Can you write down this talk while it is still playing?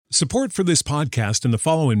Support for this podcast and the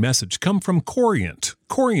following message come from Corient.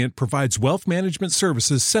 Corient provides wealth management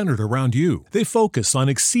services centered around you. They focus on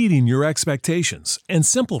exceeding your expectations and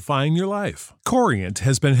simplifying your life. Corient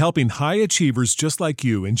has been helping high achievers just like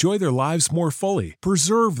you enjoy their lives more fully,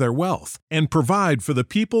 preserve their wealth, and provide for the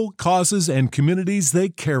people, causes, and communities they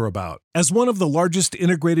care about. As one of the largest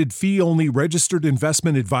integrated fee-only registered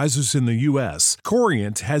investment advisors in the U.S.,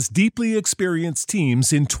 Corient has deeply experienced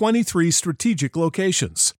teams in 23 strategic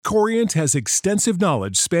locations. Corient has extensive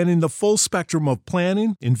knowledge spanning the full spectrum of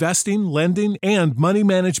planning, investing, lending, and money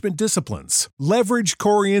management disciplines. Leverage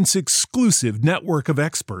Corient's exclusive network of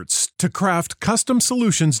experts to craft custom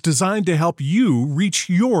solutions designed to help you reach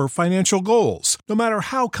your financial goals, no matter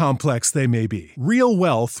how complex they may be. Real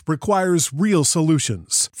wealth requires real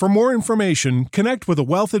solutions. For more information, connect with a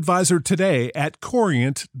wealth advisor today at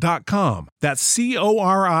Corient.com. That's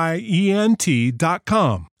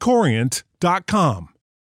Corient.com. Corient.com.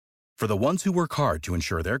 For the ones who work hard to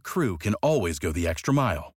ensure their crew can always go the extra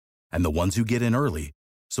mile, and the ones who get in early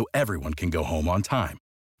so everyone can go home on time,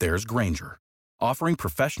 there's Grainger, offering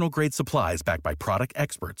professional-grade supplies backed by product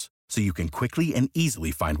experts so you can quickly and easily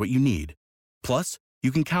find what you need. Plus, you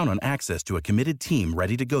can count on access to a committed team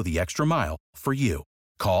ready to go the extra mile for you.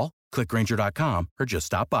 Call, click Grainger.com, or just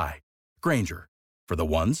stop by. Grainger, for the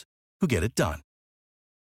ones who get it done.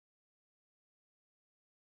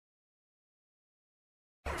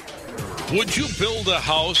 Would you build a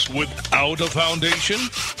house without a foundation?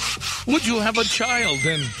 Would you have a child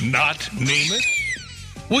and not name it?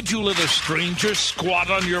 Would you let a stranger squat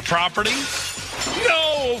on your property?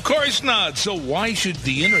 No, of course not. So why should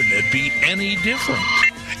the internet be any different?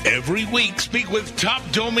 Every week, speak with top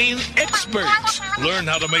domain experts. Learn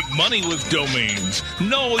how to make money with domains.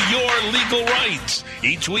 Know your legal rights.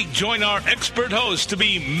 Each week, join our expert host to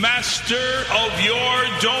be master of your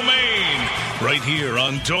domain. Right here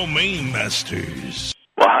on Domain Masters.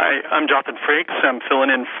 Well, hi, I'm Jonathan Frakes. I'm filling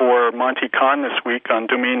in for Monty Khan this week on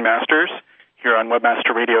Domain Masters here on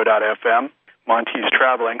webmasterradio.fm. Monty's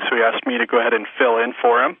traveling, so he asked me to go ahead and fill in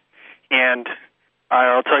for him. And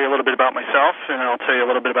I'll tell you a little bit about myself, and I'll tell you a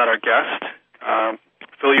little bit about our guest.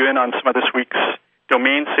 Fill you in on some of this week's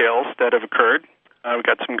domain sales that have occurred. We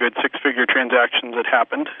got some good six-figure transactions that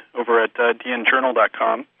happened over at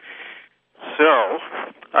dnjournal.com. So,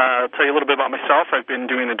 I'll tell you a little bit about myself. I've been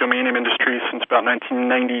doing the domain name industry since about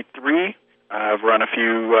 1993. I've run a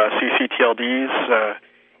few CCTLDs,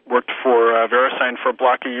 worked for VeriSign for a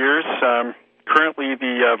block of years. Currently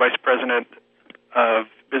the Vice President of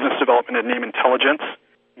Business Development at Name Intelligence.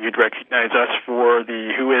 You'd recognize us for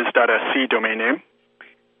the whois.sc domain name.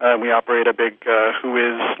 We operate a big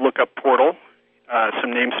whois lookup portal,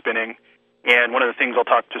 some name spinning. And one of the things I'll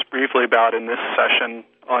talk just briefly about in this session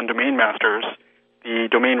on Domain Masters, the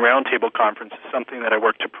Domain Roundtable Conference, is something that I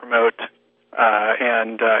work to promote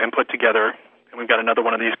and put together. And we've got another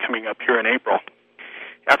one of these coming up here in April.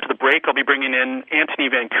 After the break, I'll be bringing in Anthony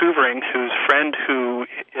Vancouverink, who's a friend who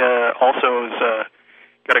also has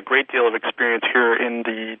got a great deal of experience here in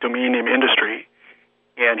the domain name industry.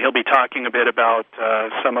 And he'll be talking a bit about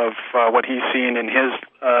some of what he's seen in his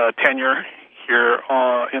tenure here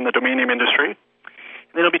in the domain name industry.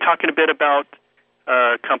 And then he'll be talking a bit about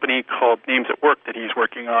a company called Names at Work that he's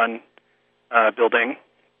working on building.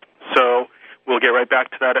 So we'll get right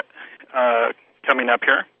back to that coming up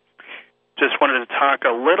here. Just wanted to talk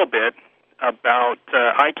a little bit about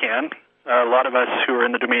ICANN. A lot of us who are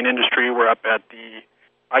in the domain industry were up at the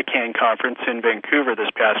ICANN conference in Vancouver this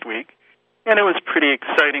past week, and it was a pretty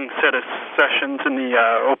exciting set of sessions in the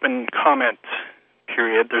open comment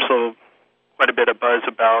period. There's quite a bit of buzz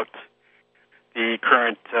about the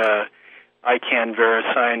current ICANN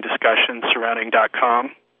VeriSign discussion surrounding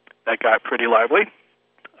 .com. That got pretty lively.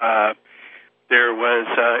 There was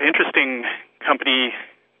an interesting company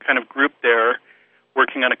kind of group there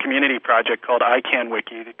working on a community project called ICANN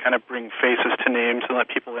Wiki to kind of bring faces to names and let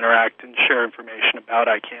people interact and share information about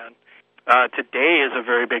ICANN. Today is a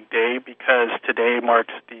very big day because today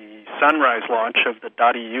marks the sunrise launch of the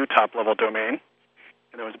 .eu top-level domain,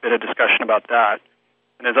 and there was a bit of discussion about that.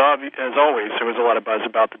 And as always, there was a lot of buzz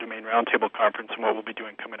about the Domain Roundtable Conference and what we'll be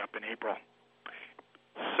doing coming up in April.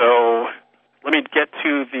 So let me get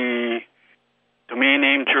to the domain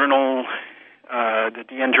name journal, the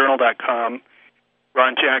dnjournal.com,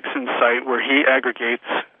 Ron Jackson's site, where he aggregates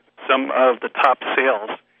some of the top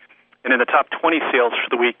sales. And in the top 20 sales for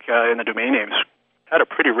the week in the domain names, had a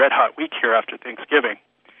pretty red-hot week here after Thanksgiving.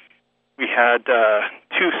 We had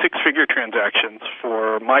 2 six-figure transactions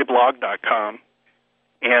for myblog.com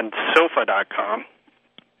and sofa.com,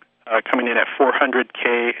 coming in at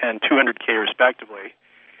 $400K and $200K respectively.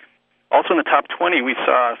 Also in the top 20, we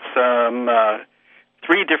saw some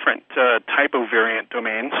 3 different typo variant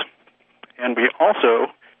domains, and we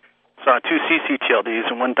also saw 2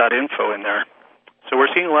 ccTLDs and 1 .info in there. So we're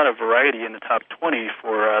seeing a lot of variety in the top 20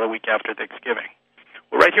 for the week after Thanksgiving.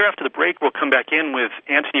 Well, right here after the break, we'll come back in with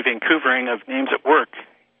Anthony Vancouvering of Names at Work,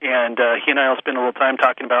 and he and I will spend a little time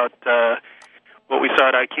talking about what we saw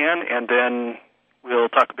at ICANN, and then we'll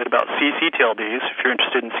talk a bit about ccTLDs, if you're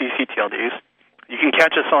interested in ccTLDs. You can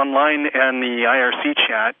catch us online in the IRC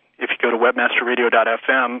chat if you go to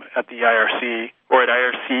webmasterradio.fm at the IRC or at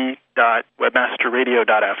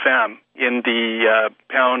irc.webmasterradio.fm in the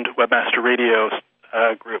pound Webmaster Radio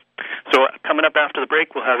group. So coming up after the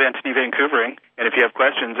break, we'll have Anthony Vancouvering. And if you have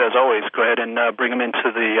questions, as always, go ahead and bring them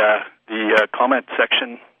into the comment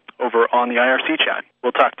section over on the IRC chat.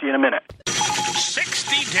 We'll talk to you in a minute.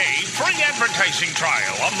 60-day free advertising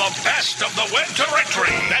trial on the best of the web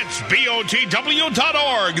directory. That's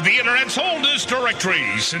BOTW.org, the Internet's oldest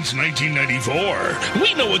directory since 1994.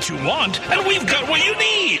 We know what you want, and we've got what you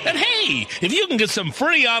need. And hey, if you can get some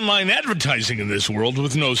free online advertising in this world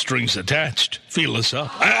with no strings attached, feel us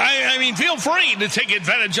up. I mean, feel free to take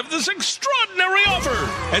advantage of this extraordinary offer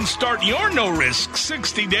and start your no-risk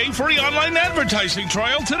 60-day free online advertising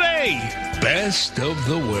trial today. Best of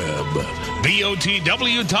the web.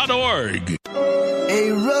 BOTW.org. A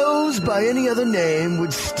rose by any other name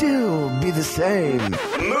would still be the same.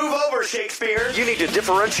 Move over, Shakespeare. You need to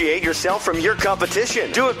differentiate yourself from your competition.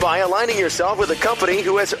 Do it by aligning yourself with a company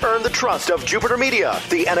who has earned the trust of Jupiter Media,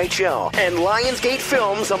 the NHL, and Lionsgate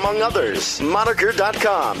Films, among others.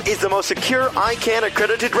 Moniker.com is the most secure ICANN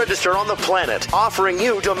accredited register on the planet, offering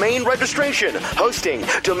you domain registration, hosting,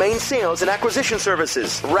 domain sales, and acquisition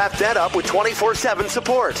services. Wrap that up with 24/7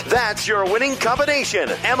 support. That's your winning combination.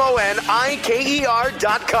 MONIKER.com.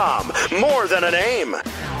 More than a name.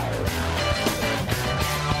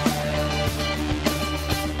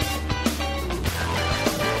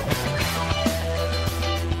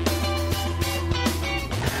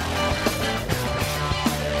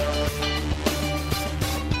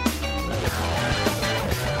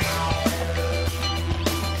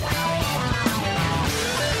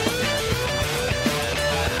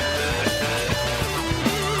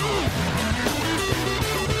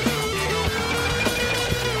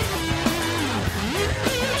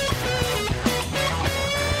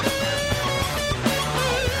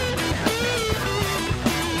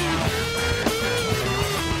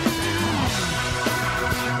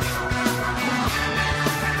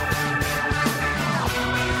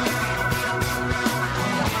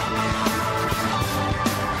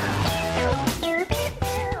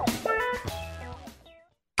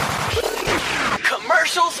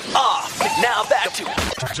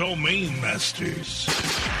 Domain Masters.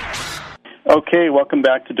 Okay, welcome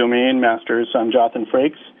back to Domain Masters. I'm Jonathan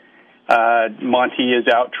Frakes. Monty is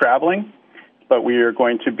out traveling, but we are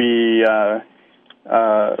going to be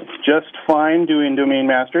just fine doing Domain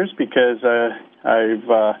Masters because I've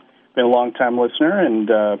been a long-time listener, and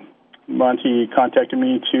Monty contacted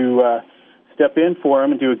me to step in for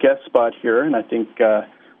him and do a guest spot here, and I think, I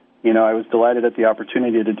was delighted at the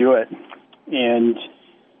opportunity to do it. And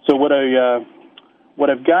so what I've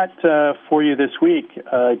got for you this week,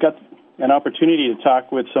 I got an opportunity to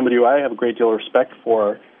talk with somebody who I have a great deal of respect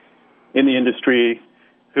for in the industry,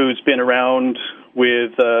 who's been around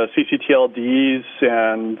with ccTLDs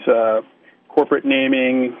and corporate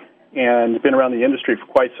naming and been around the industry for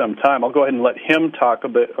quite some time. I'll go ahead and let him talk a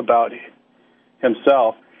bit about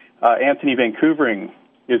himself. Anthony Vancouvering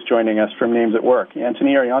is joining us from Names at Work.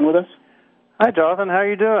 Anthony, are you on with us? Hi, Jonathan. How are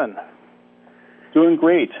you doing? Doing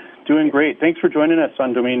great. Thanks for joining us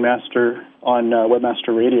on Domain Master on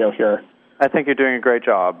Webmaster Radio here. I think you're doing a great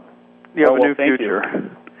job. You have a new future.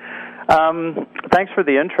 Thanks for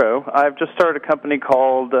the intro. I've just started a company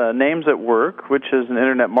called Names at Work, which is an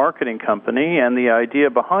internet marketing company, and the idea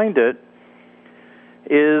behind it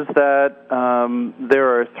is that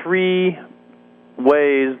there are 3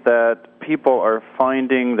 ways that people are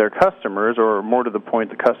finding their customers, or more to the point,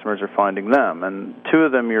 the customers are finding them. And 2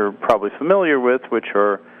 of them you're probably familiar with, which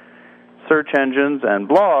are search engines and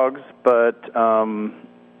blogs, but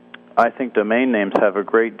I think domain names have a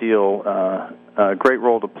great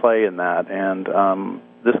role to play in that. And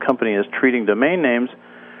this company is treating domain names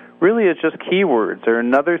really as just keywords. They're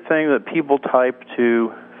another thing that people type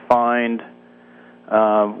to find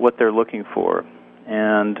what they're looking for.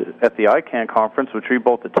 And at the ICANN conference, which we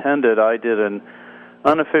both attended, I did an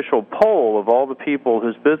unofficial poll of all the people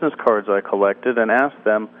whose business cards I collected and asked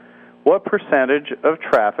them, what percentage of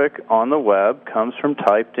traffic on the web comes from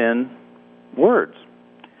typed-in words?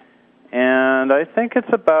 And I think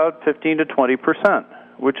it's about 15 to 20%,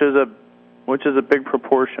 which is a which is a big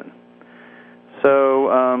proportion.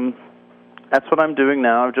 So that's what I'm doing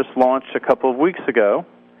now. I've just launched a couple of weeks ago,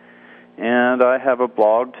 and I have a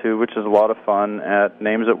blog, too, which is a lot of fun at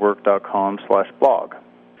namesatwork.com/blog.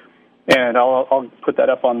 And I'll put that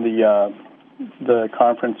up on the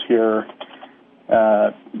conference here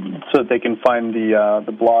so that they can find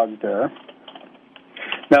the blog there.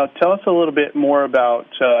 Now, tell us a little bit more about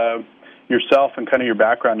yourself and kind of your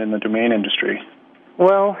background in the domain industry.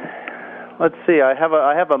 Well, let's see. I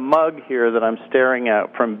have a mug here that I'm staring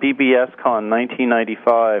at from BBSCon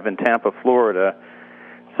 1995 in Tampa, Florida.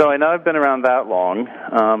 So I know I've been around that long.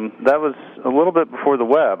 That was a little bit before the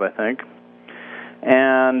web, I think.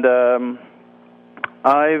 And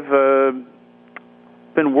I've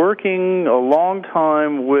been working a long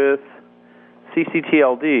time with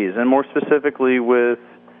CCTLDs, and more specifically with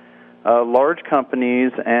large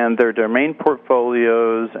companies and their domain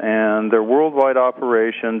portfolios and their worldwide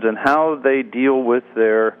operations and how they deal with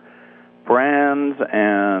their brands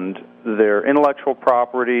and their intellectual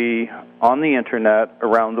property on the Internet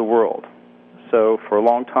around the world. So for a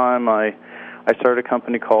long time, I started a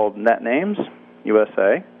company called NetNames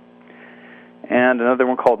USA and another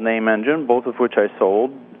one called Name Engine, both of which I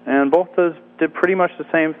sold. And both those did pretty much the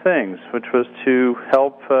same things, which was to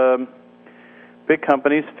help big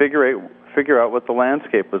companies figure out what the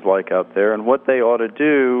landscape was like out there and what they ought to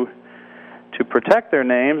do to protect their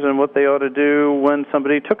names and what they ought to do when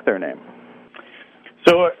somebody took their name.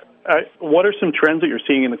 So what are some trends that you're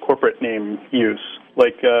seeing in the corporate name use?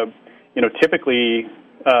 Like, typically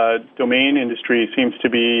domain industry seems to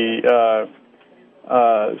be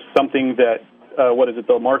something that,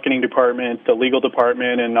 the marketing department, the legal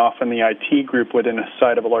department, and often the IT group within a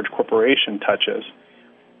side of a large corporation touches.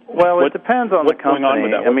 Well, it depends on the company. What's going on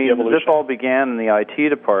with that? I mean, this all began in the IT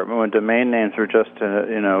department when domain names were just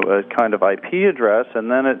a kind of IP address, and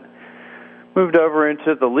then it moved over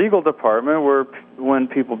into the legal department when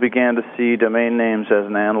people began to see domain names as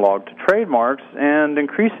an analog to trademarks, and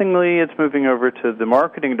increasingly it's moving over to the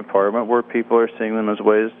marketing department where people are seeing them as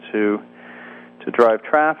ways to drive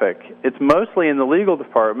traffic. It's mostly in the legal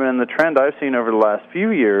department, and the trend I've seen over the last few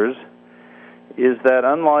years is that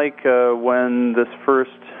unlike when this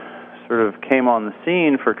first sort of came on the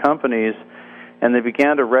scene for companies and they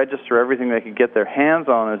began to register everything they could get their hands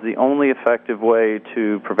on as the only effective way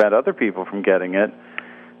to prevent other people from getting it,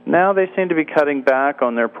 now they seem to be cutting back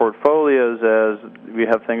on their portfolios as we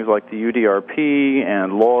have things like the UDRP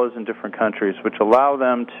and laws in different countries which allow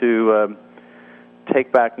them to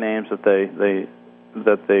take back names that they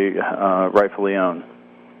rightfully own.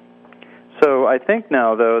 So I think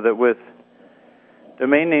now, though, that with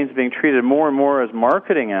domain names being treated more and more as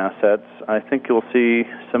marketing assets, I think you'll see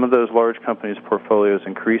some of those large companies' portfolios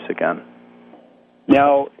increase again.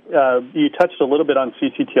 Now, you touched a little bit on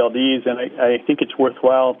CCTLDs, and I think it's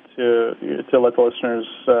worthwhile to let the listeners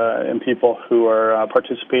and people who are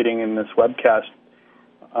participating in this webcast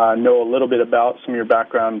know a little bit about some of your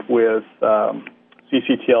background with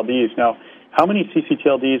CCTLDs. Now, how many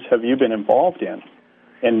CCTLDs have you been involved in?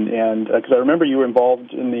 And because I remember you were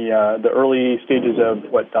involved in the early stages of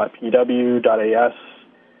 .pw, .as.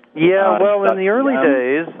 Yeah, well, in the early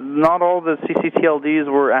days, not all the CCTLDs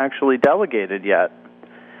were actually delegated yet.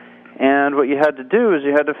 And what you had to do is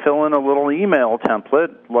you had to fill in a little email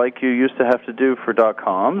template like you used to have to do for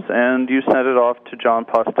 .coms, and you sent it off to John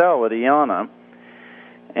Postel at IANA.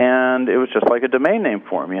 And it was just like a domain name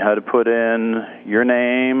form. You had to put in your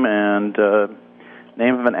name and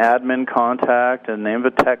name of an admin contact, and name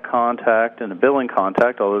of a tech contact, and a billing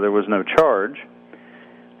contact, although there was no charge.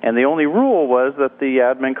 And the only rule was that the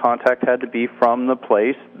admin contact had to be from the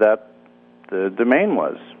place that the domain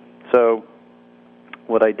was. So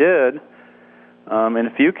what I did in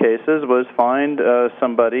a few cases was find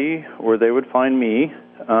somebody, or they would find me,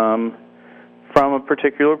 from a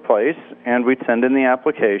particular place, and we'd send in the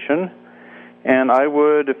application, and I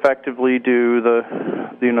would effectively do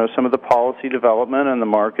some of the policy development and the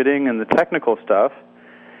marketing and the technical stuff,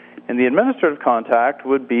 and the administrative contact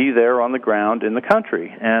would be there on the ground in the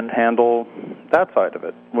country and handle that side of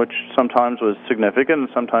it, which sometimes was significant and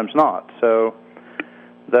sometimes not. So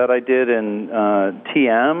that I did in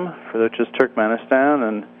TM, which is Turkmenistan,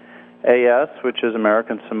 and AS, which is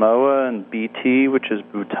American Samoa, and BT, which is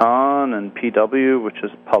Bhutan, and PW, which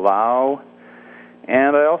is Palau.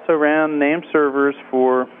 And I also ran name servers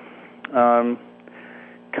for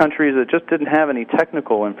countries that just didn't have any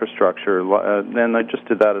technical infrastructure, and I just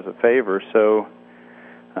did that as a favor. So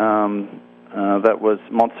that was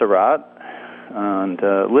Montserrat and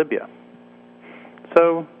Libya.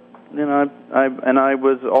 So, I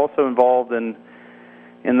was also involved in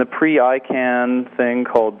in the pre-ICANN thing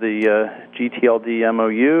called the GTLD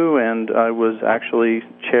MOU, and I was actually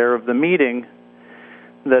chair of the meeting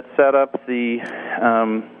that set up the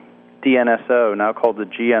DNSO, now called the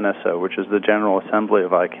GNSO, which is the General Assembly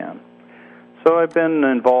of ICANN. So I've been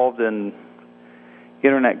involved in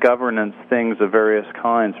Internet governance things of various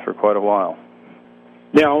kinds for quite a while.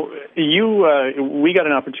 Now, we got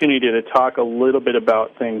an opportunity to talk a little bit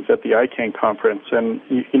about things at the ICANN conference, and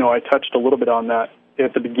I touched a little bit on that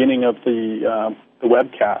at the beginning of the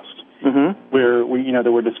webcast, where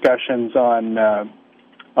there were discussions on the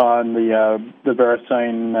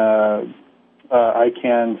VeriSign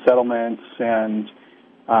ICANN settlements, and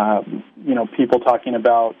people talking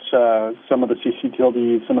about some of the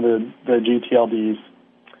CCTLDs, some of the GTLDs.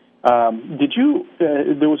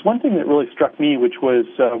 There was one thing that really struck me, which was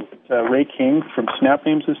what Ray King from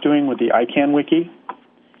SnapNames is doing with the ICANN wiki.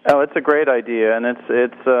 Oh, it's a great idea, and it's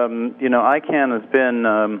ICANN has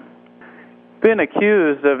been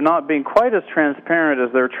accused of not being quite as transparent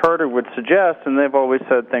as their charter would suggest, and they've always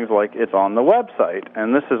said things like it's on the website,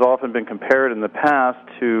 and this has often been compared in the past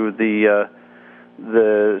to the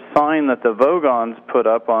sign that the Vogons put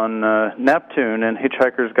up on Neptune in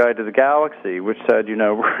Hitchhiker's Guide to the Galaxy, which said,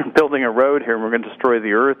 we're building a road here and we're going to destroy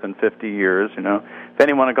the Earth in 50 years. If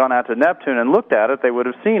anyone had gone out to Neptune and looked at it, they would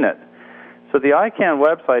have seen it. So the ICANN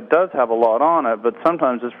website does have a lot on it, but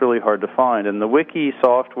sometimes it's really hard to find. And the wiki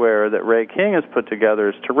software that Ray King has put together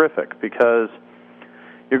is terrific because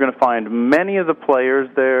you're going to find many of the players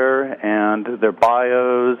there and their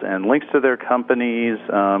bios and links to their companies.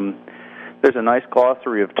 There's a nice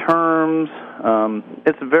glossary of terms.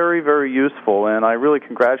 It's very, very useful, and I really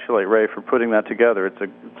congratulate Ray for putting that together.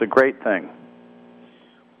 It's a great thing.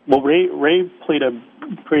 Well, Ray played a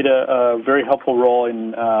very helpful role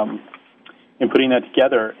in putting that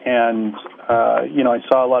together, and I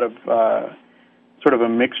saw a lot of sort of a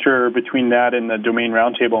mixture between that and the Domain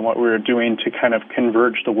Roundtable and what we were doing to kind of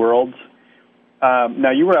converge the worlds. Now,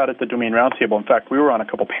 you were out at the Domain Roundtable. In fact, we were on a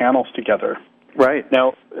couple panels together. Right.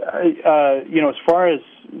 Now, as far as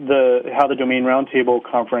how the Domain Roundtable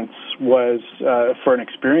conference was for an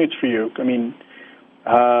experience for you, I mean,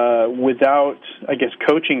 without, I guess,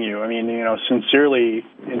 coaching you, I mean, sincerely,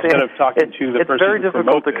 instead of talking to the person. It's very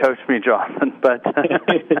difficult to coach me, Jonathan, but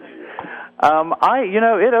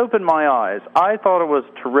it opened my eyes. I thought it was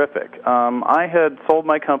terrific. I had sold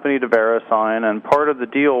my company to VeriSign, and part of the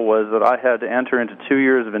deal was that I had to enter into 2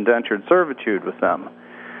 years of indentured servitude with them.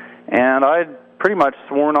 And I'd pretty much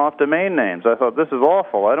sworn off domain names. I thought, this is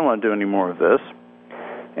awful. I don't want to do any more of this.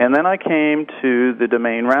 And then I came to the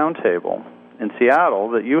Domain Roundtable in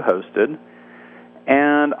Seattle that you hosted,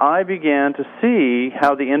 and I began to see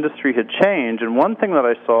how the industry had changed. And one thing that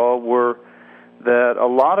I saw were that a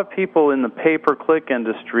lot of people in the pay-per-click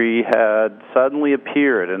industry had suddenly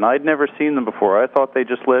appeared, and I'd never seen them before. I thought they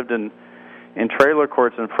just lived in trailer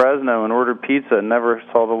courts in Fresno and ordered pizza and never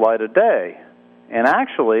saw the light of day. And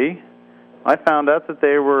actually, I found out that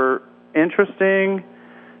they were interesting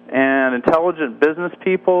and intelligent business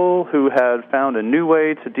people who had found a new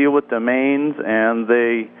way to deal with domains, and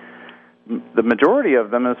the majority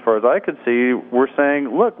of them, as far as I could see, were saying,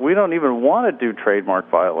 look, we don't even want to do trademark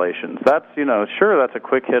violations. That's, sure, that's a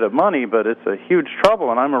quick hit of money, but it's a huge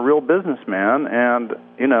trouble, and I'm a real businessman, and,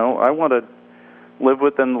 I want to live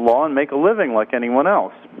within the law and make a living like anyone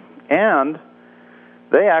else. And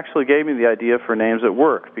they actually gave me the idea for Names at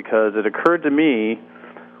Work, because it occurred to me,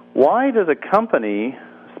 why does a company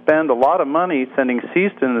spend a lot of money sending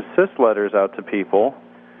cease and desist letters out to people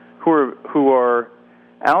who are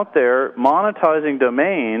out there monetizing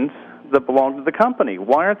domains that belong to the company?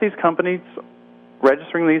 Why aren't these companies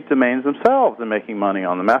registering these domains themselves and making money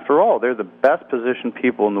on them? After all, they're the best positioned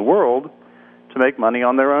people in the world to make money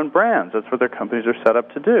on their own brands. That's what their companies are set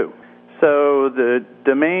up to do. So the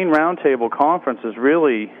Domain Roundtable conference is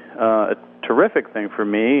really a terrific thing for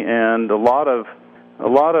me, and a lot of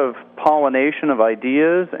pollination of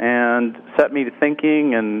ideas, and set me to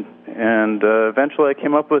thinking, and eventually I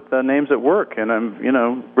came up with Names at Work, and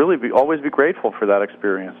I'm really always be grateful for that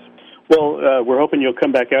experience. Well, we're hoping you'll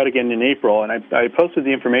come back out again in April, and I posted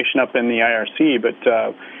the information up in the IRC, but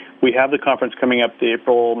we have the conference coming up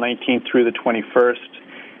April 19th through the 21st.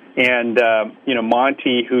 And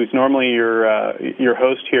Monty, who's normally your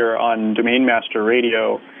host here on Domain Master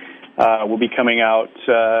Radio, will be coming out.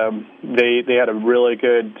 They had a really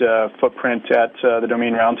good footprint at the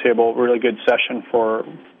Domain Roundtable, really good session for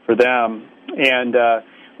them. And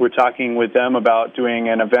we're talking with them about doing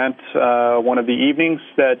an event one of the evenings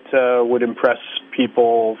that would impress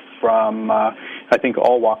people from, I think,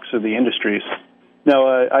 all walks of the industries. Now,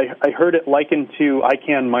 I heard it likened to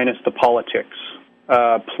ICANN minus the politics.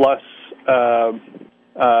 plus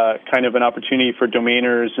kind of an opportunity for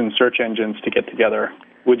domainers and search engines to get together.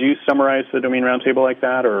 Would you summarize the Domain Roundtable like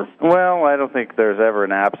that, or? Well, I don't think there's ever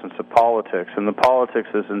an absence of politics, and the politics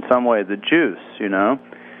is in some way the juice,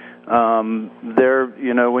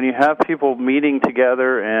 when you have people meeting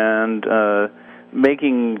together and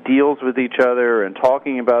making deals with each other and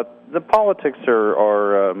talking about the politics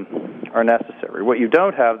are necessary. What you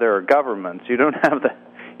don't have there are governments. You don't have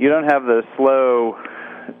the slow,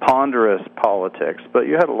 ponderous politics, but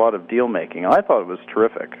you had a lot of deal making. I thought it was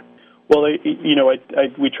terrific. Well,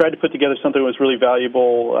 we tried to put together something that was really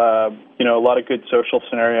valuable. A lot of good social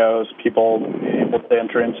scenarios, people able to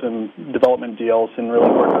enter into development deals and really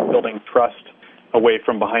work on building trust away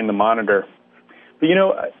from behind the monitor. But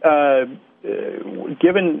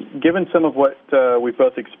given some of what we've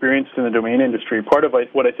both experienced in the domain industry, part of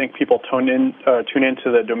what I think people tune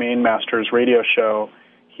into the Domain Masters radio show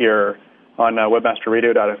here on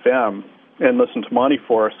webmasterradio.fm and listen to Monty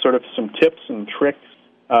for sort of some tips and tricks.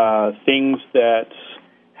 Things that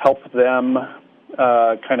help them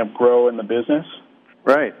kind of grow in the business.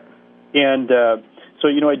 Right. And so,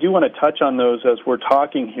 I do want to touch on those as we're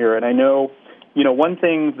talking here. And I know, one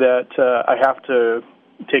thing that I have to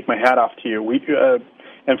take my hat off to you,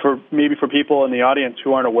 and for people in the audience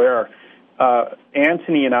who aren't aware,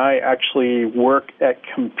 Anthony and I actually work at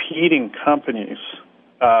competing companies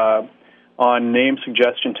on name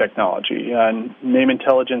suggestion technology. And Name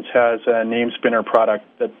Intelligence has a name spinner product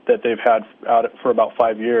that they've had out for about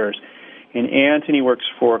 5 years. And Anthony works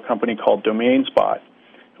for a company called DomainSpot,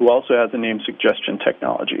 who also has a name suggestion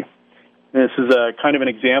technology. And this is a kind of an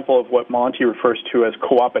example of what Monty refers to as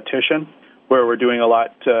co-opetition, where we're doing a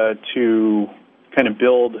lot to kind of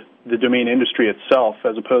build the domain industry itself,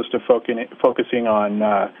 as opposed to focusing on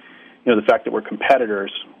the fact that we're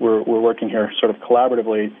competitors. We're working here sort of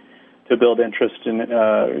collaboratively to build interest in,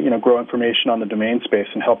 grow information on the domain space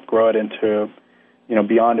and help grow it into,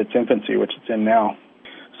 beyond its infancy, which it's in now.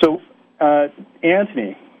 So,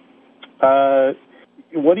 Anthony,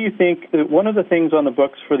 what do you think? One of the things on the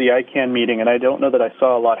books for the ICANN meeting, and I don't know that I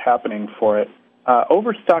saw a lot happening for it,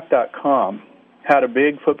 Overstock.com had a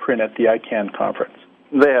big footprint at the ICANN conference.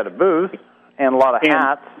 They had a booth and a lot of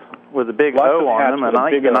hats with a big O on them, and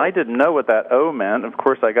I didn't know what that O meant. Of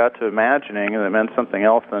course, I got to imagining, and it meant something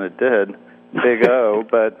else than it did, big O.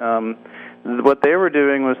 But what they were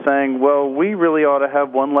doing was saying, well, we really ought to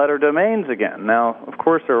have one-letter domains again. Now, of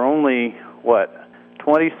course, there are only,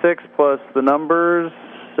 26 plus the numbers,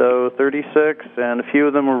 so 36, and a few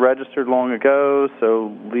of them were registered long ago,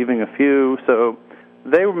 so leaving a few. So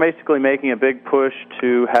they were basically making a big push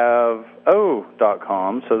to have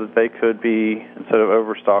O.com so that they could be, instead of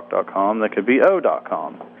Overstock.com, they could be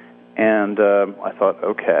O.com. And I thought,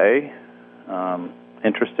 okay,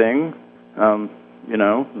 interesting.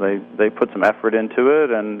 They put some effort into it,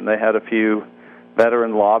 and they had a few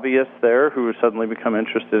veteran lobbyists there who would suddenly become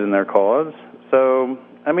interested in their cause. So,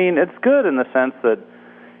 it's good in the sense that,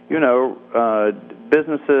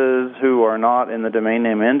 businesses who are not in the domain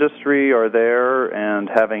name industry are there and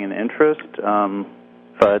having an interest.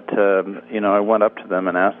 But I went up to them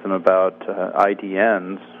and asked them about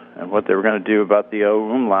IDNs and what they were going to do about the O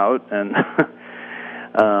umlaut and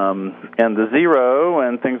the zero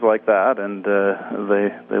and things like that. And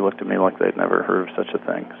they looked at me like they'd never heard of such a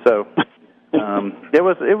thing. So it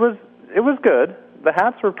was good. The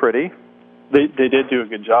hats were pretty. They did do a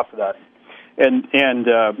good job for that. And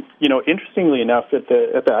interestingly enough, at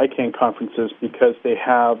the ICANN conferences, because they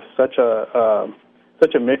have such a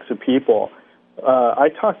mix of people, I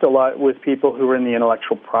talked a lot with people who were in the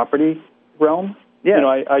intellectual property realm. Yeah.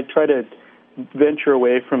 I try to venture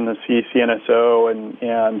away from the CNSO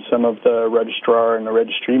and some of the registrar and the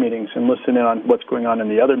registry meetings and listen in on what's going on in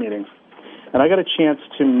the other meetings. And I got a chance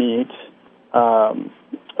to meet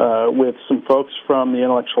with some folks from the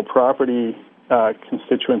intellectual property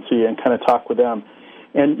constituency and kind of talk with them.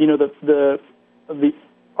 And, the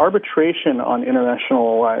arbitration on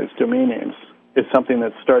internationalized domain names is something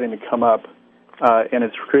that's starting to come up, and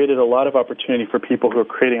it's created a lot of opportunity for people who are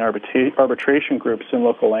creating arbitration groups in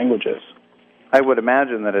local languages. I would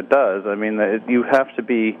imagine that it does. You have to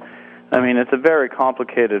be... it's a very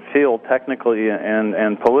complicated field technically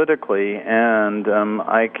and politically, and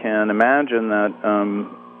I can imagine that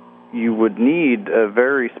you would need a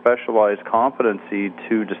very specialized competency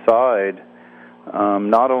to decide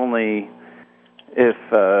not only if,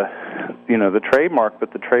 the trademark,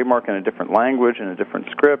 but the trademark in a different language, in a different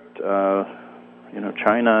script.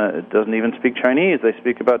 China doesn't even speak Chinese. They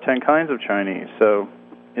speak about 10 kinds of Chinese. So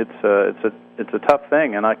it's a tough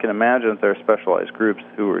thing, and I can imagine that there are specialized groups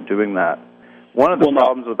who are doing that. One of the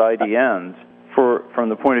problems with IDNs from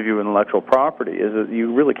the point of view of intellectual property is that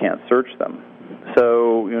you really can't search them.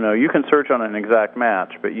 So, you can search on an exact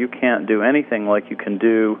match, but you can't do anything like you can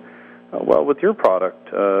do, with your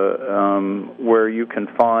product, where you can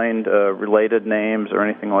find related names or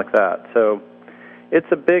anything like that. So it's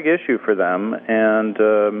a big issue for them, and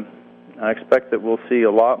I expect that we'll see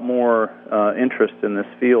a lot more interest in this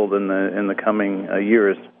field in the coming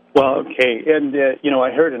years. Well, okay, and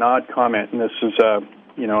I heard an odd comment, and this is I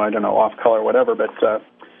don't know, off color or whatever, but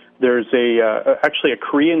there's actually a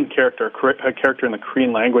Korean character, a character in the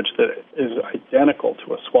Korean language that is identical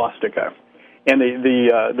to a swastika, and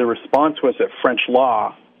the response was that French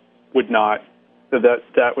law would not,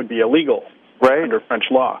 that would be illegal, right, under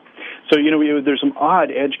French law. So there's some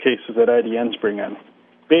odd edge cases that IDNs bring in,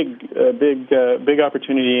 big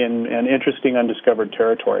opportunity and interesting undiscovered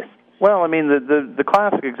territory. Well, I mean, the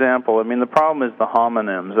classic example, I mean, the problem is the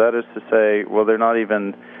homonyms. That is to say, well, they're not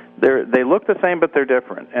even, they look the same, but they're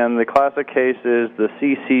different. And the classic case is the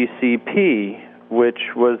CCCP, which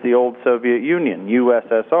was the old Soviet Union,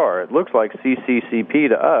 USSR. It looks like CCCP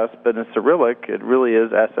to us, but in Cyrillic, it really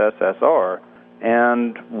is SSSR.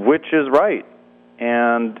 And which is right?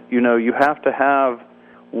 And, you have to have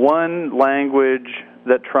one language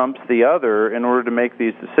that trumps the other in order to make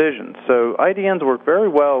these decisions. So IDNs work very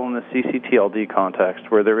well in the CCTLD context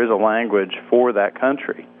where there is a language for that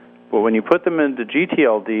country. But when you put them into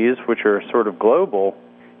GTLDs, which are sort of global,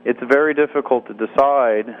 it's very difficult to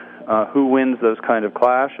decide who wins those kind of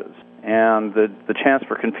clashes. And the chance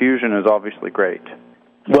for confusion is obviously great.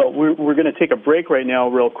 Well, we're going to take a break right now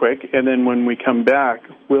real quick, and then when we come back,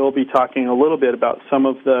 we'll be talking a little bit about some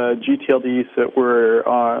of the GTLDs that were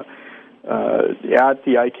at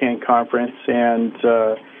the ICANN conference, and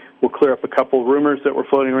we'll clear up a couple rumors that were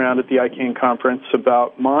floating around at the ICANN conference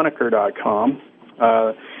about Moniker.com.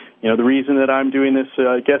 The reason that I'm doing this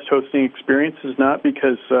guest hosting experience is not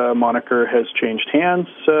because Moniker has changed hands,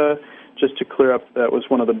 just to clear up that was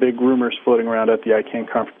one of the big rumors floating around at the ICANN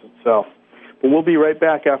conference itself. But we'll be right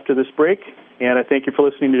back after this break, and I thank you for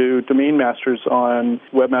listening to Domain Masters on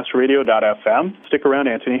webmasterradio.fm. Stick around,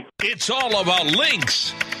 Anthony. It's all about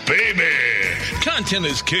links, baby. Content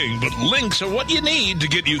is king, but links are what you need to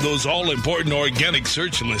get you those all-important organic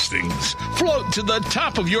search listings. Float to the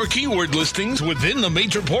top of your keyword listings within the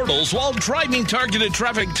major portals while driving targeted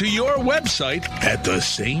traffic to your website at the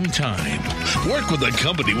same time. Work with a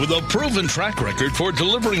company with a proven track record for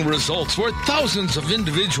delivering results for thousands of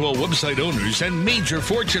individual website owners and major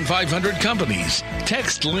Fortune 500 companies.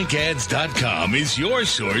 TextLinkAds.com is your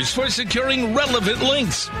source for securing relevant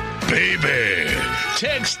links. Baby,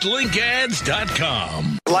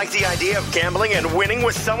 TextLinkAds.com. Like the idea of gambling and winning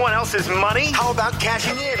with someone else's money? How about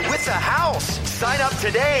cashing in with a house? Sign up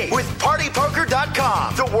today with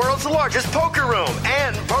PartyPoker.com, the world's largest poker room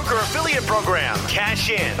and poker affiliate program. Cash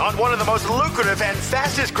in on one of the most lucrative and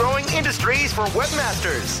fastest growing industries for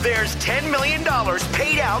webmasters. There's $10 million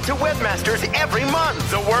paid out to webmasters every month.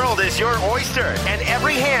 The world is your oyster, and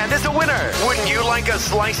every hand is a winner. Wouldn't you like a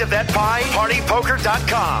slice of that pie?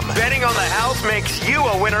 PartyPoker.com. Betting on the house makes you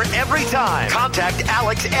a winner every time. Contact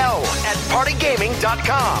Alex L. at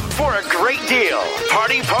PartyGaming.com for a great deal.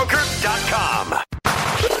 PartyPoker.com.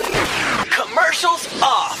 Commercials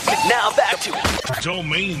off. Now back to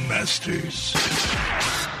Domain Masters.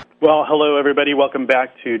 Well, hello, everybody. Welcome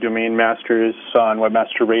back to Domain Masters on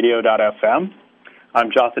webmasterradio.fm.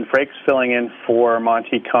 I'm Jonathan Frakes, filling in for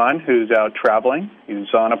Monty Kahn, who's out traveling.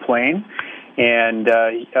 He's on a plane, and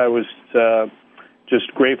I was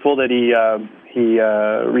just grateful that he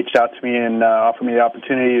reached out to me and offered me the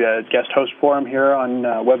opportunity to guest host for him here on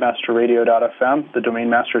webmasterradio.fm, the Domain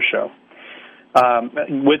Master Show.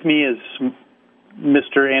 With me is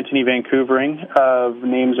Mr. Anthony Vancouvering of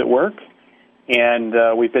Names at Work, and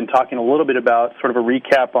we've been talking a little bit about sort of a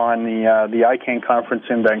recap on the ICANN conference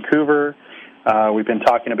in Vancouver. We've been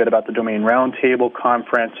talking a bit about the Domain Roundtable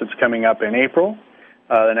conference that's coming up in April,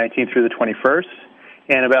 the 19th through the 21st,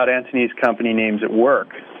 and about Anthony's company, Names at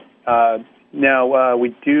Work. Now,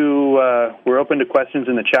 we're open to questions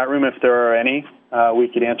in the chat room if there are any. We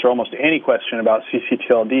could answer almost any question about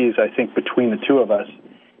CCTLDs, I think, between the two of us.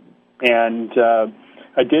 And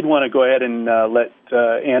I did want to go ahead and let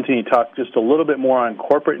Anthony talk just a little bit more on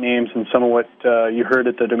corporate names and some of what you heard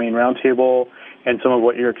at the Domain Roundtable and some of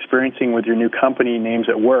what you're experiencing with your new company, Names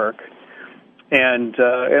at Work. And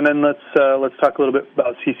then let's talk a little bit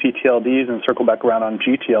about CCTLDs and circle back around on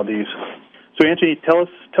GTLDs. So, Anthony, tell us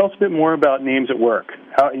a bit more about Names at Work.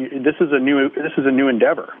 This is a new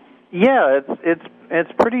endeavor. Yeah,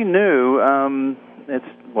 it's pretty new.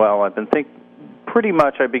 I've been pretty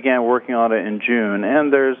much I began working on it in June,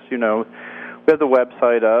 and there's we had the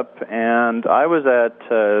website up, and I was at,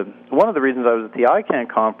 one of the reasons I was at the ICANN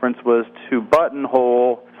conference was to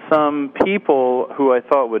buttonhole some people who I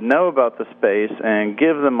thought would know about the space and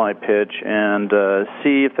give them my pitch and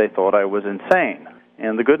see if they thought I was insane.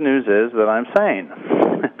 And the good news is that I'm sane.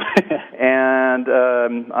 And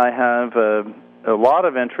I have a lot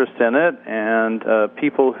of interest in it, and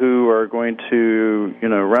people who are going to,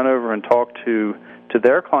 run over and talk to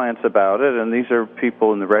their clients about it. And these are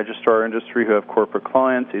people in the registrar industry who have corporate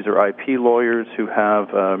clients. These are IP lawyers who have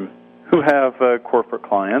corporate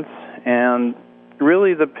clients. And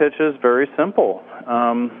really, the pitch is very simple.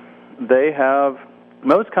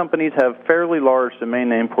 Most companies have fairly large domain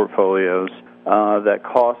name portfolios that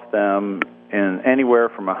cost them in anywhere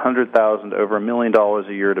from $100,000 to over $1 million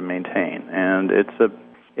a year to maintain, and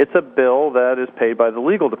it's a bill that is paid by the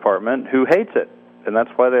legal department, who hates it, and that's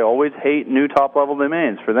why they always hate new top-level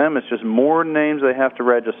domains. For them, it's just more names they have to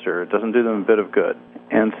register. It doesn't do them a bit of good.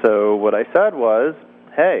 And so what I said was,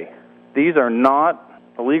 hey, these are not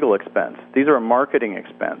a legal expense. These are a marketing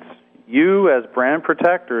expense. You, as brand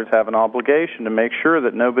protectors, have an obligation to make sure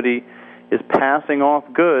that nobody is passing off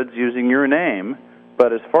goods using your name.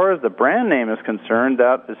 But as far as the brand name is concerned,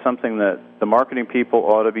 that is something that the marketing people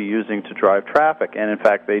ought to be using to drive traffic. And in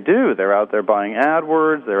fact, they do. They're out there buying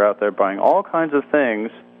AdWords. They're out there buying all kinds of things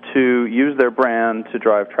to use their brand to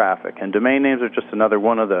drive traffic. And domain names are just another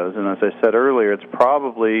one of those. And as I said earlier, it's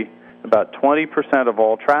probably about 20% of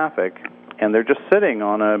all traffic, and they're just sitting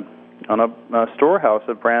on a storehouse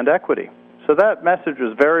of brand equity. So that message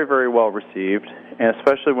was very, very well received, and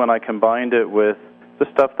especially when I combined it with the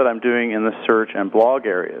stuff that I'm doing in the search and blog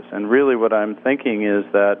areas. And really what I'm thinking is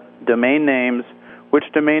that domain names, which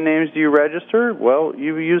domain names do you register? Well,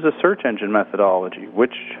 you use a search engine methodology.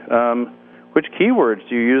 Which keywords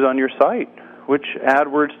do you use on your site? Which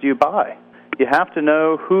AdWords do you buy? You have to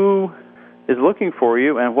know who is looking for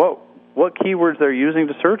you and what keywords they're using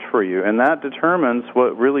to search for you, and that determines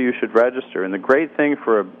what really you should register. And the great thing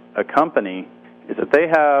for a company is that they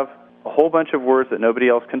have a whole bunch of words that nobody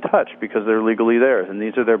else can touch because they're legally theirs, and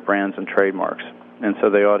these are their brands and trademarks, and so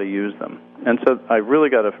they ought to use them. And so I really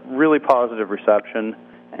got a really positive reception,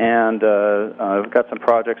 and I've got some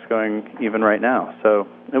projects going even right now, so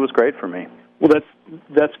it was great for me. Well,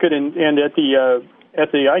 that's good. And at the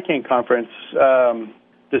ICANN conference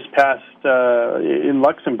this past in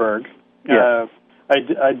Luxembourg,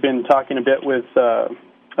 I'd been talking a bit with.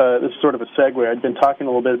 This is sort of a segue. I'd been talking a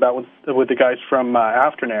little bit about with the guys from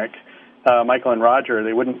Afternic, Michael and Roger.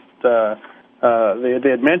 They wouldn't. They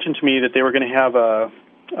had mentioned to me that they were going to have a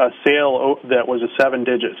sale that was a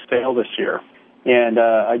 7-digit sale this year, and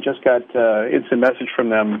I just got instant message from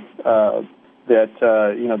them that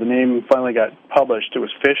the name finally got published. It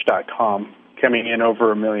was Fish.com, coming in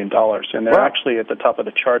over $1 million, and they're actually at the top of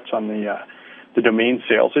the charts on the domain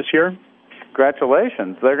sales this year.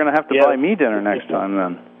 Congratulations! They're going to have to buy me dinner next time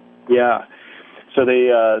then. Yeah, so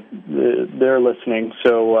they're listening.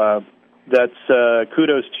 So that's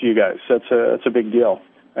kudos to you guys. That's a big deal.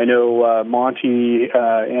 I know Monty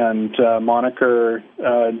and Moniker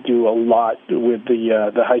do a lot with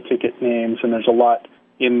the high ticket names, and there's a lot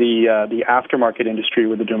in the aftermarket industry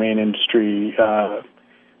with the domain industry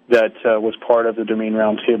that was part of the Domain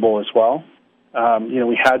Roundtable as well.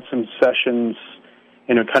 We had some sessions.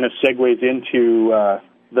 And it kind of segues into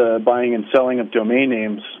the buying and selling of domain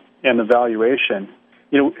names and the valuation.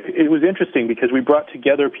 It was interesting because we brought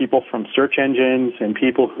together people from search engines and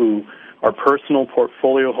people who are personal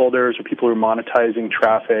portfolio holders or people who are monetizing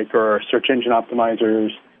traffic or search engine optimizers.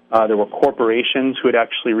 There were corporations who had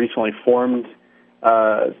actually recently formed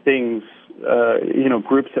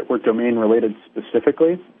groups that were domain-related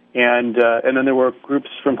specifically. And then there were groups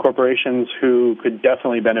from corporations who could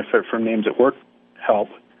definitely benefit from names at work help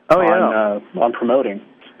on promoting.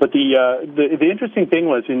 But the interesting thing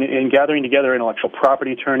was in gathering together intellectual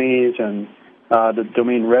property attorneys and the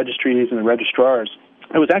domain registries and the registrars,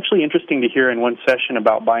 it was actually interesting to hear in one session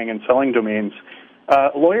about buying and selling domains,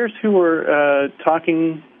 lawyers who were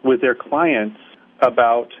talking with their clients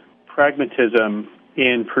about pragmatism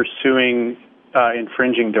in pursuing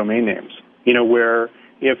infringing domain names. Where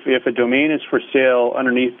if a domain is for sale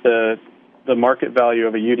underneath the market value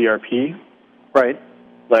of a UDRP, right.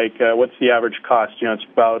 Like, what's the average cost? It's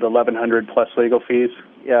about $1,100 plus legal fees.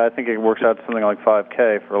 Yeah, I think it works out to something like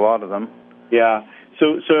 $5,000 for a lot of them. Yeah.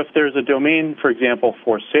 So if there's a domain, for example,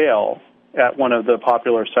 for sale at one of the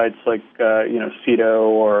popular sites like Cedo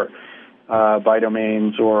or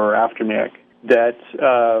ByDomains or Afternic, that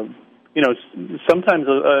sometimes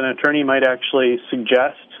an attorney might actually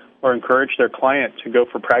suggest or encourage their client to go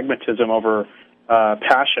for pragmatism over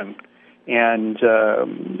passion. and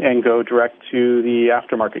go direct to the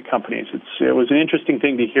aftermarket companies. It was an interesting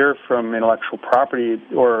thing to hear from intellectual property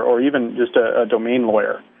or even just a domain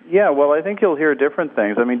lawyer. Yeah, well, I think you'll hear different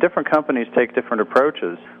things. I mean, different companies take different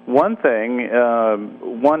approaches. One thing,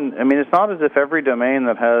 it's not as if every domain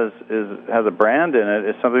that has a brand in it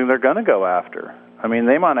is something they're going to go after. I mean,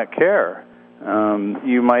 they might not care.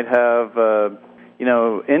 You might have,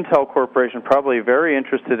 Intel Corporation probably very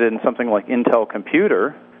interested in something like Intel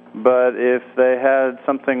Computer, but if they had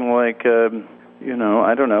something like,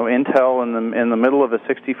 Intel in the middle of a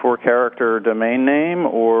 64-character domain name,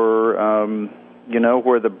 or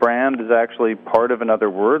where the brand is actually part of another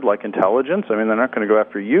word, like intelligence. I mean, they're not going to go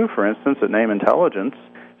after you, for instance, at name intelligence.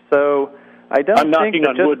 So I don't think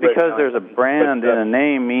that just because there's a brand in a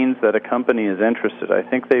name means that a company is interested. I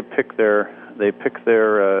think they pick their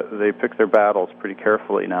battles pretty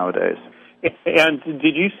carefully nowadays. And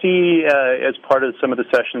did you see, as part of some of the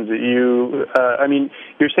sessions that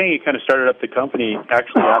you're saying you kind of started up the company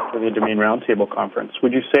actually after the Domain Roundtable conference.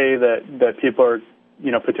 Would you say that people are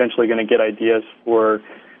potentially going to get ideas for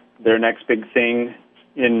their next big thing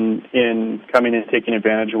in coming and taking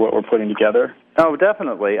advantage of what we're putting together? Oh,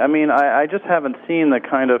 definitely. I mean, I just haven't seen the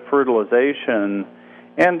kind of fertilization.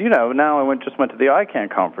 And, now I just went to the ICANN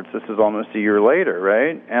conference. This is almost a year later,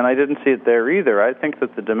 right? And I didn't see it there either. I think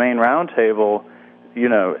that the Domain Roundtable,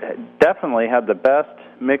 definitely had the best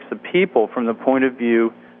mix of people from the point of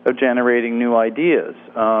view of generating new ideas,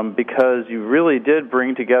 because you really did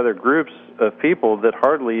bring together groups of people that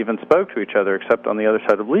hardly even spoke to each other except on the other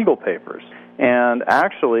side of legal papers. And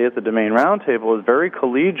actually, at the Domain Roundtable, it was very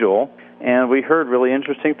collegial, and we heard really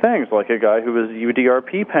interesting things, like a guy who was a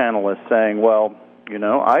UDRP panelist saying, well,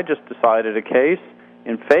 I just decided a case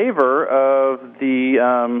in favor of the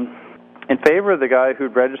guy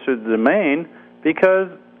who'd registered the domain because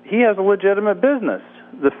he has a legitimate business.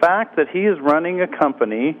 The fact that he is running a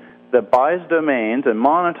company that buys domains and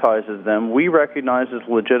monetizes them, we recognize as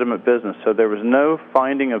legitimate business. So there was no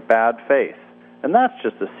finding of bad faith, and that's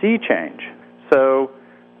just a sea change. So,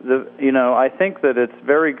 I think that it's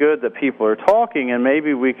very good that people are talking, and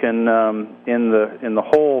maybe we can, in the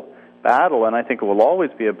whole battle, and I think it will always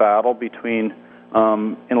be a battle between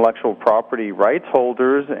intellectual property rights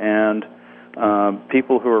holders and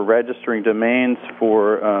people who are registering domains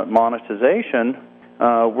for monetization.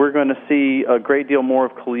 We're going to see a great deal more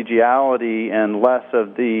of collegiality and less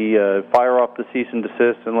of the fire off the cease and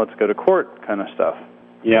desist and let's go to court kind of stuff.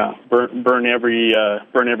 Yeah, burn every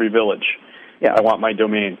village. Yeah, I want my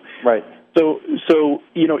domain. Right. So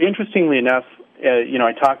interestingly enough,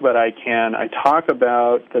 I talk about ICANN. I talk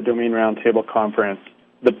about the Domain Roundtable conference.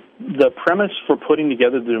 The premise for putting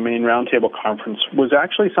together the Domain Roundtable conference was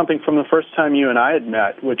actually something from the first time you and I had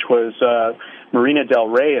met, which was Marina Del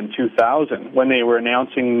Rey in 2000, when they were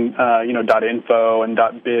announcing, .info and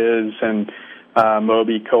 .biz and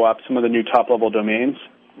Mobi, Co-op, some of the new top-level domains.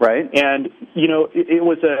 Right. And, it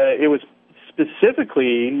was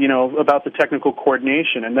specifically, about the technical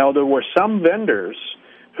coordination. And now there were some vendors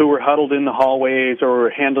who were huddled in the hallways or were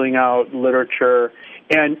handing out literature.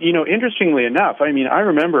 And, interestingly enough, I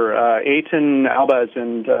remember Eitan Albaz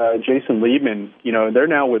and Jason Liebman, they're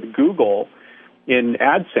now with Google in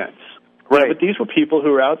AdSense. Right. But these were people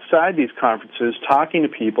who were outside these conferences talking to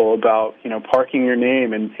people about, parking your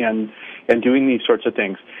name and doing these sorts of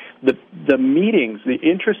things. The meetings, the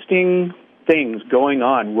interesting things going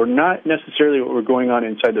on were not necessarily what were going on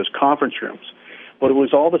inside those conference rooms, but it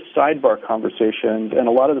was all the sidebar conversations and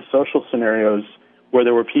a lot of the social scenarios where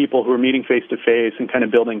there were people who were meeting face-to-face and kind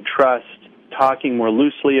of building trust, talking more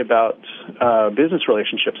loosely about business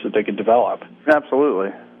relationships that they could develop.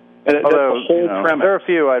 Absolutely. And although, the whole premise. There are a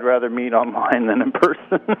few I'd rather meet online than in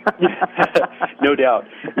person. No doubt.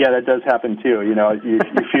 Yeah, that does happen too. You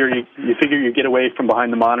figure you get away from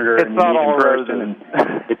behind the monitor and you meet in person, and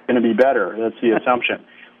it's going to be better. That's the assumption.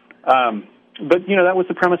 But that was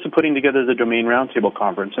the premise of putting together the Domain Roundtable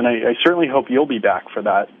conference, and I certainly hope you'll be back for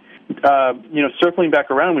that. Circling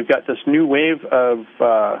back around, we've got this new wave of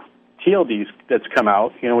TLDs that's come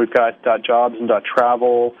out. We've got .jobs and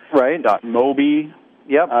 .travel, right? .mobi.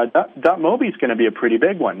 Yep. .mobi is going to be a pretty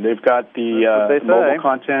big one. They've got the mobile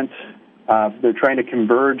content. They're trying to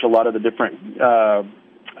converge a lot of the different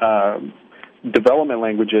development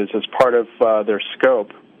languages as part of their scope,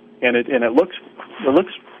 and it looks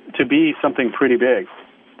to be something pretty big.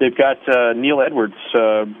 They've got Neil Edwards,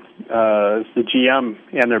 the GM,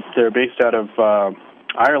 and they're based out of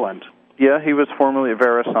Ireland. Yeah, he was formerly at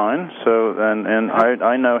VeriSign, and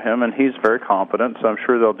I know him, and he's very competent, so I'm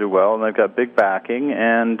sure they'll do well, and they've got big backing,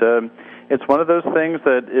 and it's one of those things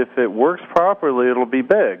that if it works properly, it'll be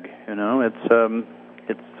big.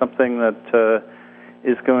 It's something that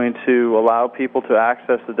is going to allow people to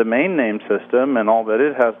access the domain name system and all that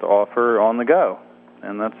it has to offer on the go.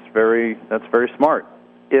 And that's very smart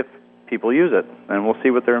if people use it. And we'll see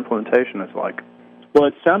what their implementation is like. Well,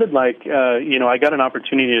 it sounded like, I got an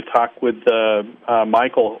opportunity to talk with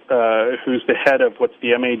Michael, who's the head of what's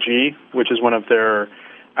the MAG, which is one of their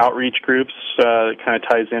outreach groups that kind of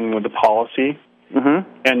ties in with the policy. Mm-hmm.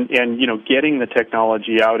 And getting the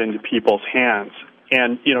technology out into people's hands.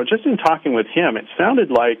 And, just in talking with him, it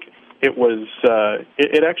sounded like it was,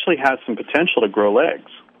 it actually has some potential to grow legs.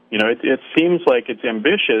 It seems like it's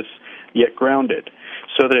ambitious yet grounded,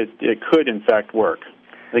 so that it could, in fact, work.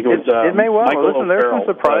 I think it may well. Michael Listen, there's some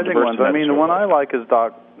surprising ones. I mean, the one I like is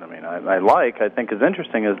I think is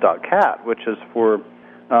interesting is .cat, which is for,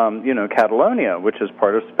 Catalonia, which is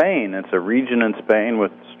part of Spain. It's a region in Spain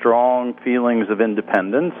with strong feelings of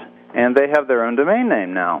independence, and they have their own domain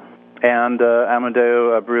name now. And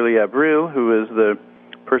Amadeo Abril, who is the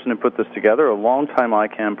person who put this together, a longtime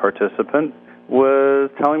ICANN participant, was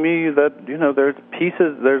telling me that,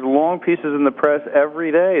 there's long pieces in the press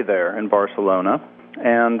every day there in Barcelona,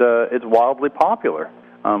 and it's wildly popular.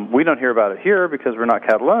 We don't hear about it here because we're not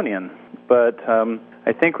Catalonian, but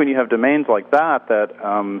I think when you have domains like that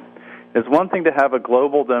it's one thing to have a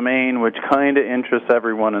global domain which kind of interests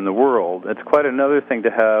everyone in the world. It's quite another thing to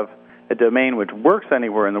have a domain which works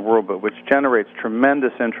anywhere in the world but which generates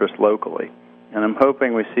tremendous interest locally. And I'm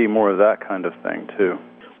hoping we see more of that kind of thing, too.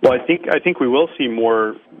 Well, I think we will see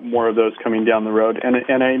more of those coming down the road. And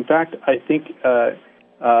in fact, I think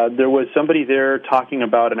there was somebody there talking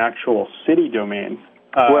about an actual city domain.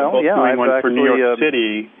 Doing one for New York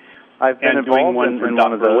City. I've been involved in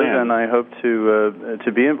one of those, and I hope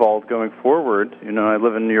to be involved going forward. I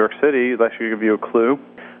live in New York City. That should give you a clue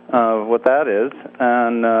of what that is.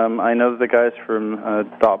 And I know that the guys from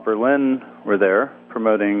 .Berlin were there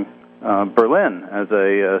promoting Berlin as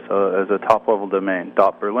a top-level domain,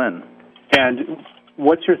 .Berlin. And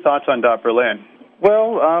what's your thoughts on .Berlin?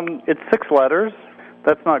 Well, it's 6 letters.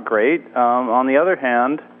 That's not great. On the other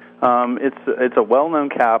hand, it's a well-known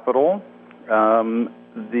capital.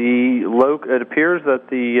 It appears that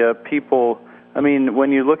the people,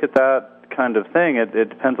 when you look at that kind of thing, it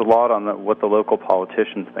depends a lot on what the local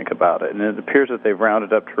politicians think about it. And it appears that they've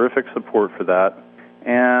rounded up terrific support for that.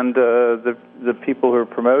 And the people who are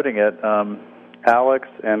promoting it, Alex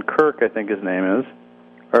and Kirk, I think his name is,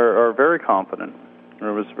 are very confident. I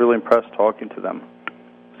was really impressed talking to them.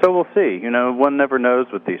 So we'll see. One never knows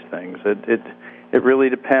with these things. It really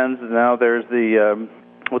depends. Now there's the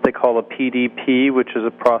what they call a PDP, which is a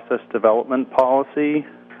process development policy,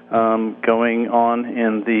 going on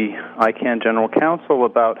in the ICANN General Council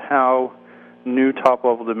about how new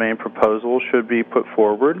top-level domain proposals should be put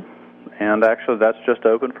forward. And actually, that's just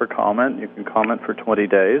open for comment. You can comment for 20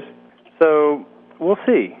 days. So we'll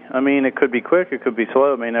see. It could be quick, it could be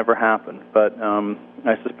slow, it may never happen. But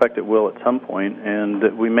I suspect it will at some point,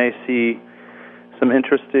 and we may see some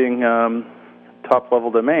interesting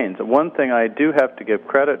top-level domains. One thing I do have to give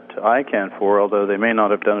credit to ICANN for, although they may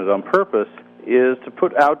not have done it on purpose, is to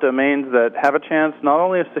put out domains that have a chance not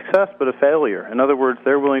only of success but of failure. In other words,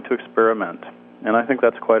 they're willing to experiment, and I think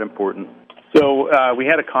that's quite important. So we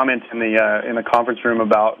had a comment in the conference room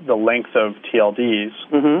about the length of TLDs,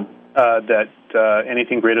 that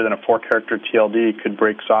anything greater than a 4-character TLD could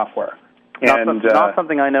break software. Not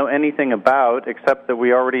something I know anything about, except that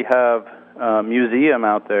we already have Museum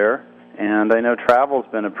out there, and I know Travel's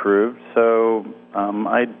been approved. So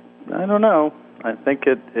I don't know. I think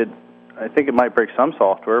it might break some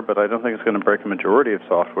software, but I don't think it's going to break a majority of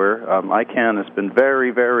software. ICANN has been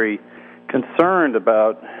very, very concerned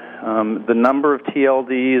about the number of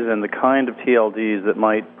TLDs and the kind of TLDs that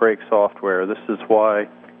might break software. This is why,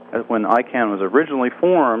 when ICANN was originally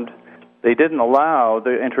formed, they didn't allow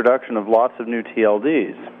the introduction of lots of new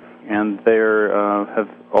TLDs, and they have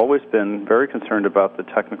always been very concerned about the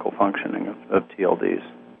technical functioning of TLDs.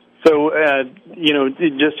 So,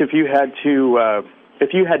 just if you had to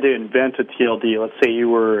invent a TLD, let's say you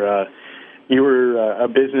were a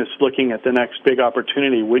business looking at the next big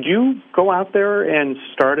opportunity, would you go out there and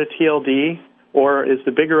start a TLD, or is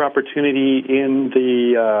the bigger opportunity in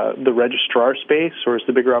the registrar space, or is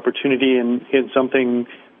the bigger opportunity in something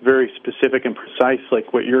very specific and precise,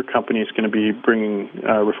 like what your company is going to be bringing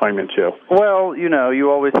refinement to? Well, you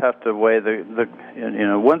always have to weigh the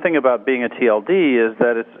one thing about being a TLD is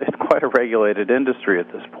that it's quite a regulated industry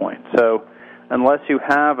at this point. So unless you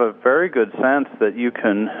have a very good sense that you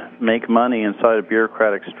can make money inside a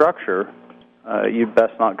bureaucratic structure, you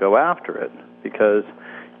best not go after it, because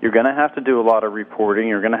you're going to have to do a lot of reporting.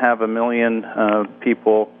 You're going to have 1 million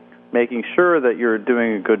people making sure that you're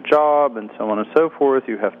doing a good job and so on and so forth.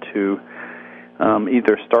 You have to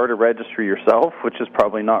either start a registry yourself, which is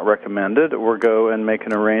probably not recommended, or go and make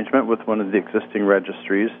an arrangement with one of the existing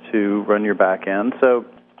registries to run your back end. So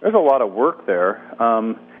there's a lot of work there.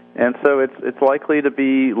 And so it's likely to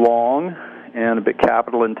be long and a bit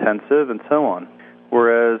capital intensive and so on.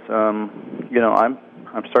 Whereas, I'm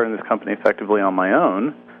starting this company effectively on my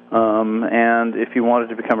own. And if you wanted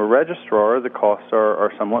to become a registrar, the costs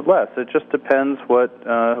are somewhat less. It just depends what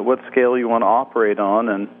scale you want to operate on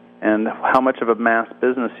and how much of a mass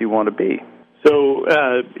business you want to be. So,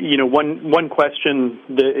 one question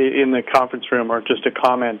in the conference room, or just a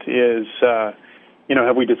comment, is,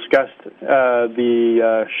 have we discussed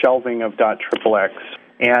the shelving of .XXX?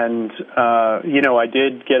 And, I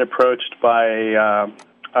did get approached by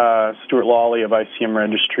Stuart Lawley of ICM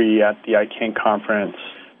Registry at the ICANN conference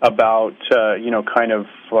about,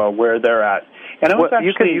 where they're at. And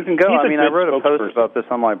you can go. I mean, I wrote a post about this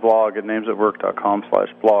on my blog at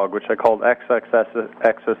namesatwork.com/blog, which I called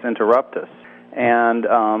XXX Interruptus. And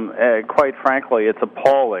quite frankly, it's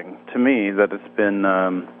appalling to me that it's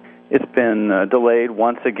been delayed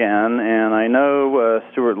once again. And I know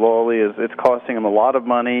Stuart Lawley it's costing him a lot of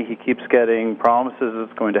money. He keeps getting promises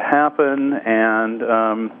it's going to happen,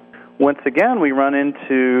 and once again we run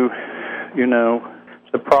into,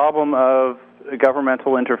 the problem of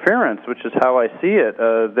governmental interference, which is how I see it.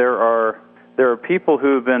 There are people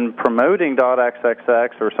who have been promoting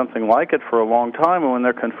 .XXX or something like it for a long time, and when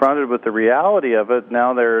they're confronted with the reality of it,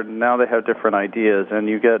 now they have different ideas, and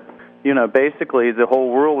you get, basically the whole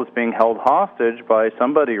world is being held hostage by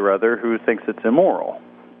somebody or other who thinks it's immoral,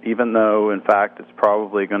 even though in fact it's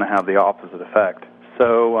probably going to have the opposite effect.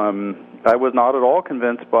 So I was not at all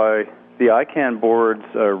convinced by the ICANN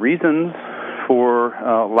board's reasons for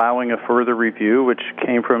allowing a further review, which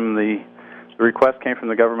came from the request came from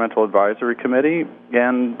the Governmental Advisory Committee,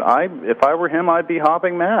 and if I were him, I'd be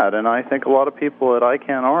hopping mad, and I think a lot of people at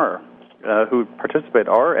ICANN who participate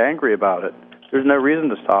are angry about it. There's no reason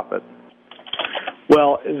to stop it.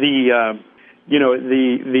 Well, the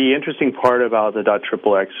interesting part about the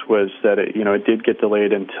 .XXX was that it did get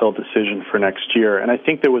delayed until decision for next year, and I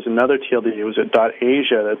think there was another TLD. It was at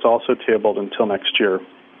 .Asia that's also tabled until next year.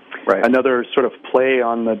 Right. Another sort of play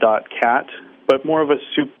on the .cat, but more of a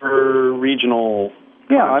super regional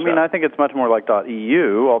concept. Yeah, I mean, I think it's much more like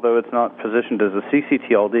 .eu, although it's not positioned as a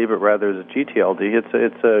CCTLD, but rather as a GTLD.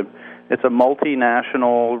 It's a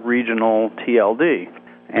multinational regional TLD.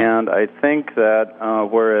 And I think that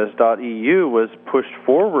whereas .eu was pushed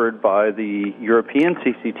forward by the European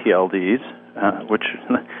CCTLDs, which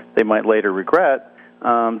they might later regret,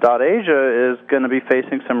 .Asia is going to be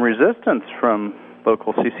facing some resistance from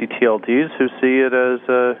local CCTLDs who see it as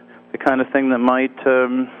the kind of thing that might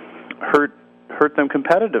hurt them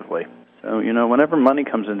competitively. So, whenever money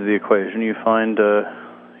comes into the equation, you find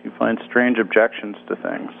strange objections to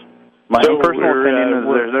things. My own personal opinion is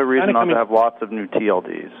there's no reason not to have lots of new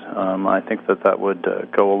TLDs. I think that would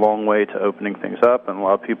go a long way to opening things up and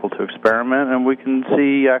allow people to experiment, and we can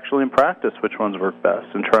see actually in practice which ones work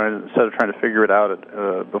best, and instead of trying to figure it out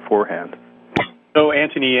beforehand. So,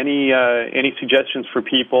 Anthony, any suggestions for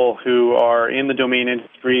people who are in the domain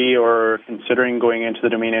industry or considering going into the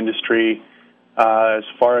domain industry as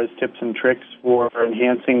far as tips and tricks for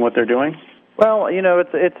enhancing what they're doing? Well,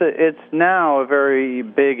 it's now a very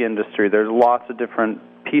big industry. There's lots of different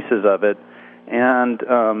pieces of it, and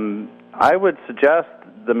I would suggest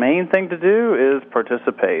the main thing to do is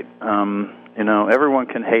participate. Everyone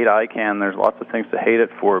can hate ICANN. There's lots of things to hate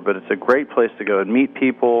it for, but it's a great place to go and meet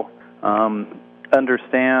people,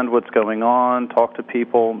 understand what's going on, talk to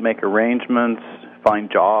people, make arrangements, find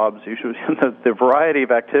jobs. Usually, the variety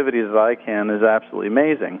of activities at ICANN is absolutely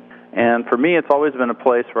amazing. And for me, it's always been a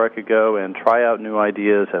place where I could go and try out new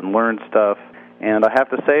ideas and learn stuff. And I have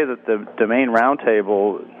to say that the Domain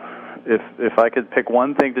Roundtable, if I could pick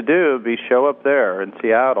one thing to do, it would be show up there in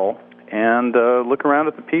Seattle and look around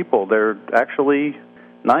at the people. They're actually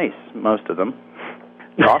nice, most of them.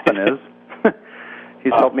 Often is.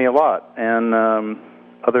 He's helped me a lot. And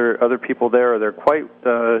other people there, they're quite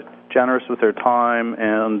generous with their time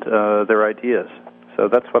and their ideas. So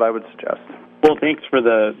that's what I would suggest. Well, thanks for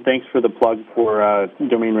the plug for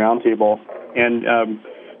Domain Roundtable. And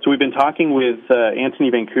so we've been talking with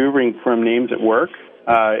Anthony Vancouver from Names at Work.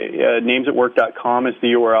 Namesatwork.com is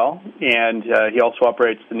the URL, and he also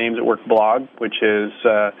operates the Names at Work blog, which is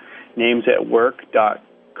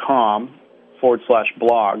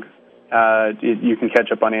namesatwork.com/blog. You can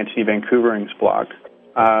catch up on Anthony Vancouvering's blog.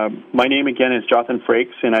 My name again is Jonathan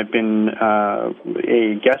Frakes, and I've been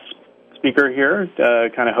a guest speaker here,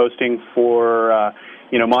 kind of hosting for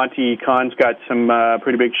Monty Khan's got some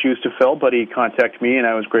pretty big shoes to fill, but he contacted me, and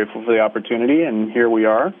I was grateful for the opportunity, and here we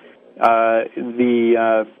are.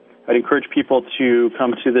 I'd encourage people to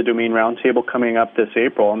come to the Domain Roundtable coming up this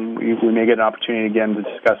April, and we may get an opportunity again to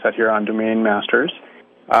discuss that here on Domain Masters.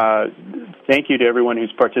 Thank you to everyone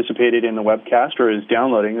who's participated in the webcast or is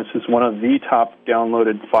downloading. This is one of the top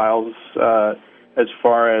downloaded files as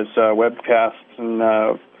far as webcasts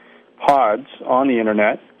and pods on the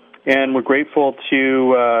Internet. And we're grateful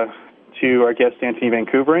to our guest, Anthony Van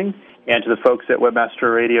Koevering, and to the folks at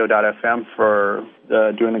webmasterradio.fm for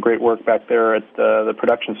doing the great work back there at the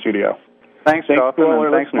production studio. Thanks Jonathan,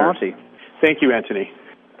 and thanks, Monty. Thank you, Anthony.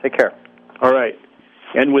 Take care. All right.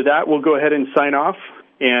 And with that, we'll go ahead and sign off.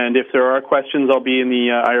 And if there are questions, I'll be in the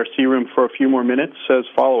IRC room for a few more minutes as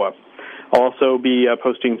follow-up. I'll also be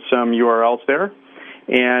posting some URLs there,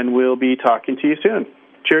 and we'll be talking to you soon.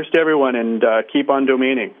 Cheers to everyone, and keep on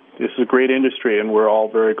domaining. This is a great industry, and we're all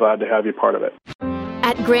very glad to have you part of it.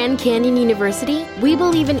 At Grand Canyon University, we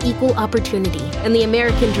believe in equal opportunity, and the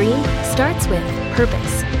American dream starts with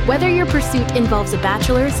purpose. Whether your pursuit involves a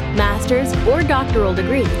bachelor's, master's, or doctoral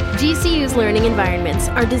degree, GCU's learning environments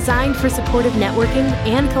are designed for supportive networking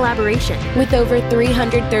and collaboration. With over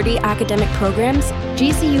 330 academic programs,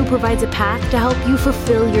 GCU provides a path to help you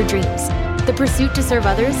fulfill your dreams. The pursuit to serve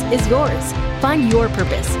others is yours. Find your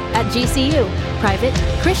purpose at GCU. Private,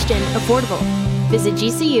 Christian, affordable. Visit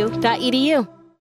gcu.edu.